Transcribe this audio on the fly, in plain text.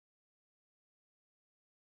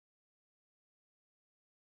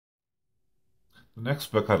The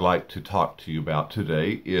next book I'd like to talk to you about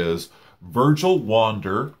today is Virgil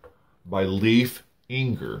Wander by Leif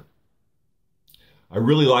Enger. I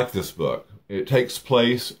really like this book. It takes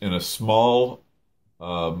place in a small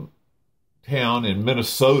town in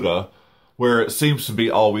Minnesota where it seems to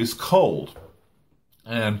be always cold.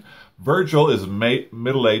 And Virgil is a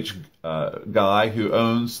middle-aged guy who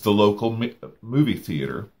owns the local movie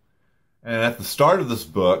theater. And at the start of this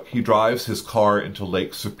book, he drives his car into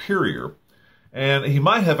Lake Superior. And he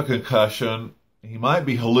might have a concussion, he might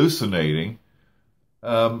be hallucinating,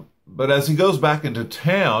 but as he goes back into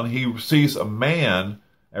town, he sees a man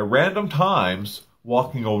at random times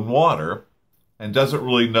walking on water and doesn't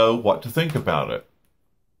really know what to think about it.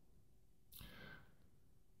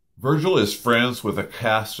 Virgil is friends with a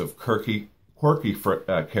cast of quirky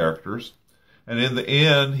characters, and in the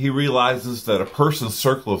end, he realizes that a person's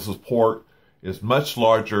circle of support is much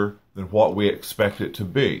larger than what we expect it to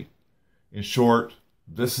be. In short,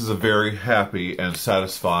 this is a very happy and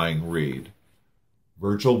satisfying read.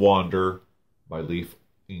 Virgil Wander by Leif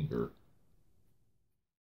Enger.